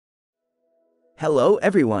Hello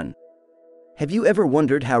everyone! Have you ever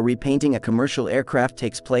wondered how repainting a commercial aircraft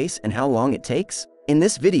takes place and how long it takes? In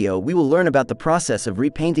this video we will learn about the process of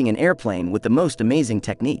repainting an airplane with the most amazing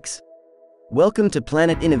techniques. Welcome to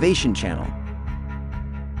Planet Innovation Channel.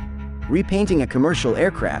 Repainting a commercial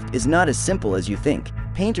aircraft is not as simple as you think.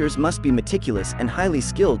 Painters must be meticulous and highly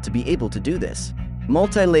skilled to be able to do this.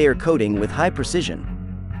 Multi-layer coating with high precision.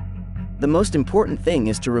 The most important thing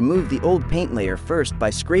is to remove the old paint layer first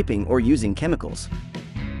by scraping or using chemicals.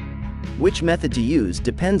 Which method to use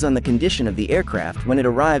depends on the condition of the aircraft when it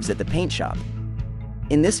arrives at the paint shop.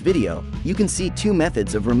 In this video, you can see two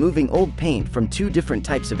methods of removing old paint from two different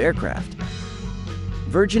types of aircraft.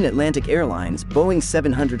 Virgin Atlantic Airlines Boeing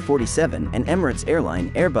 747 and Emirates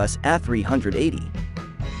Airline Airbus A380.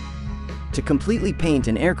 To completely paint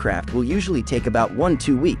an aircraft will usually take about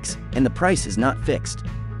 1-2 weeks, and the price is not fixed.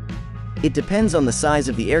 It depends on the size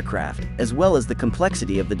of the aircraft, as well as the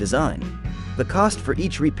complexity of the design. The cost for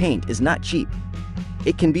each repaint is not cheap.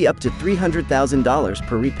 It can be up to $300,000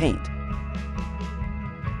 per repaint.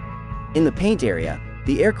 In the paint area,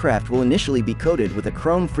 the aircraft will initially be coated with a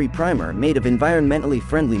chrome-free primer made of environmentally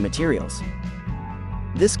friendly materials.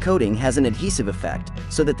 This coating has an adhesive effect,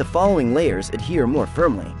 so that the following layers adhere more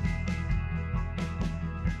firmly.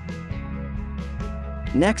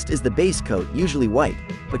 Next is the base coat, usually white,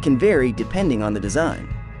 but can vary depending on the design.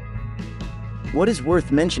 What is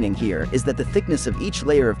worth mentioning here is that the thickness of each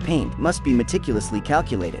layer of paint must be meticulously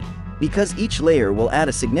calculated, because each layer will add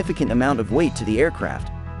a significant amount of weight to the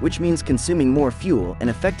aircraft, which means consuming more fuel and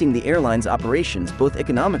affecting the airline's operations both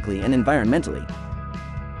economically and environmentally.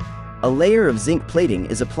 A layer of zinc plating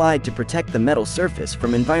is applied to protect the metal surface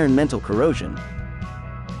from environmental corrosion.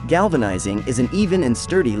 Galvanizing is an even and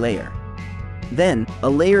sturdy layer. Then, a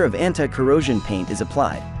layer of anti-corrosion paint is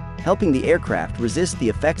applied, helping the aircraft resist the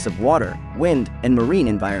effects of water, wind, and marine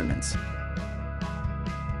environments.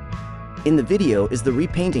 In the video is the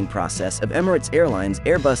repainting process of Emirates Airlines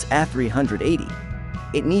Airbus A380.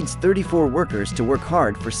 It needs 34 workers to work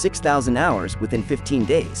hard for 6,000 hours within 15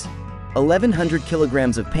 days. 1,100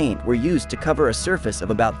 kilograms of paint were used to cover a surface of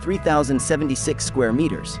about 3,076 square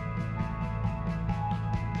meters.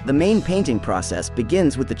 The main painting process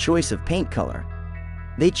begins with the choice of paint color.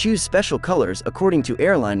 They choose special colors according to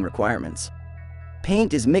airline requirements.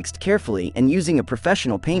 Paint is mixed carefully and using a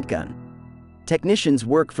professional paint gun. Technicians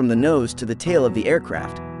work from the nose to the tail of the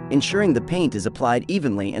aircraft, ensuring the paint is applied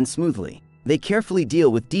evenly and smoothly. They carefully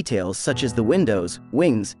deal with details such as the windows,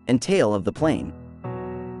 wings, and tail of the plane.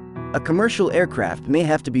 A commercial aircraft may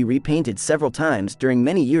have to be repainted several times during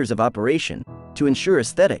many years of operation to ensure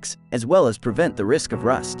aesthetics, as well as prevent the risk of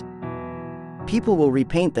rust. People will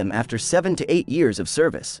repaint them after 7 to 8 years of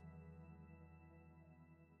service.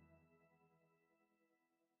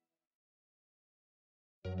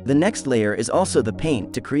 The next layer is also the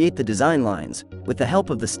paint to create the design lines, with the help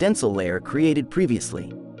of the stencil layer created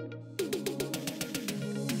previously.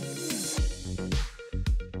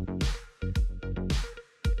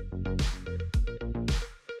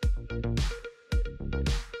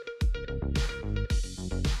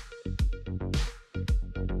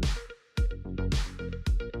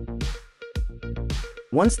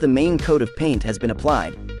 Once the main coat of paint has been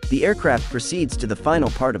applied, the aircraft proceeds to the final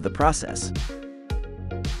part of the process.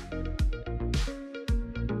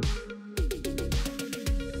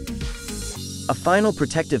 A final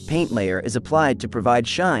protective paint layer is applied to provide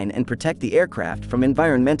shine and protect the aircraft from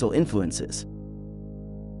environmental influences.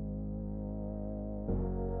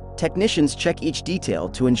 Technicians check each detail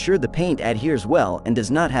to ensure the paint adheres well and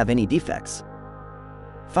does not have any defects.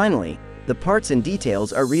 Finally, the parts and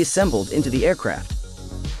details are reassembled into the aircraft.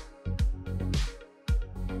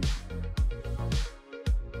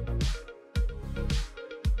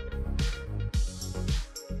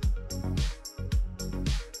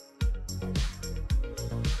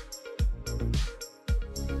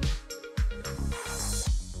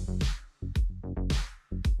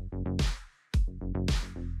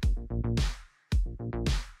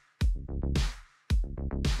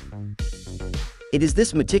 It is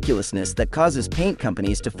this meticulousness that causes paint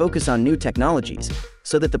companies to focus on new technologies,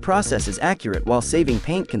 so that the process is accurate while saving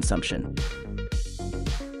paint consumption.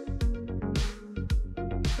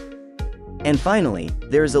 And finally,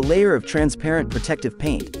 there is a layer of transparent protective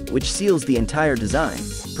paint, which seals the entire design,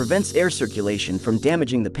 prevents air circulation from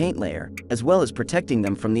damaging the paint layer, as well as protecting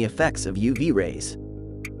them from the effects of UV rays.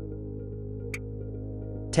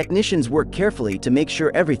 Technicians work carefully to make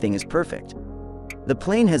sure everything is perfect. The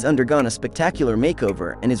plane has undergone a spectacular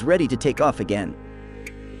makeover and is ready to take off again.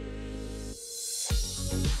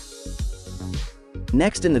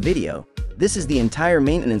 Next in the video, This is the entire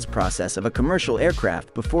maintenance process of a commercial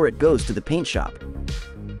aircraft before it goes to the paint shop.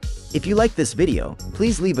 If you like this video,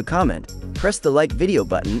 please leave a comment, press the like video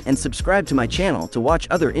button and subscribe to my channel to watch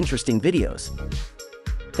other interesting videos.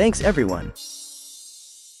 Thanks everyone.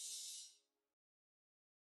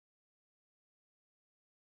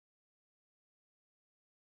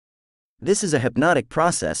 This is a hypnotic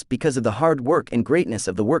process because of the hard work and greatness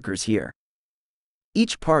of the workers here.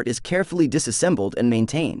 Each part is carefully disassembled and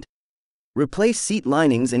maintained. Replace seat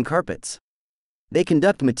linings and carpets. They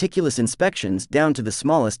conduct meticulous inspections down to the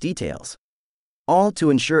smallest details. All to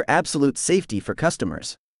ensure absolute safety for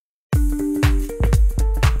customers.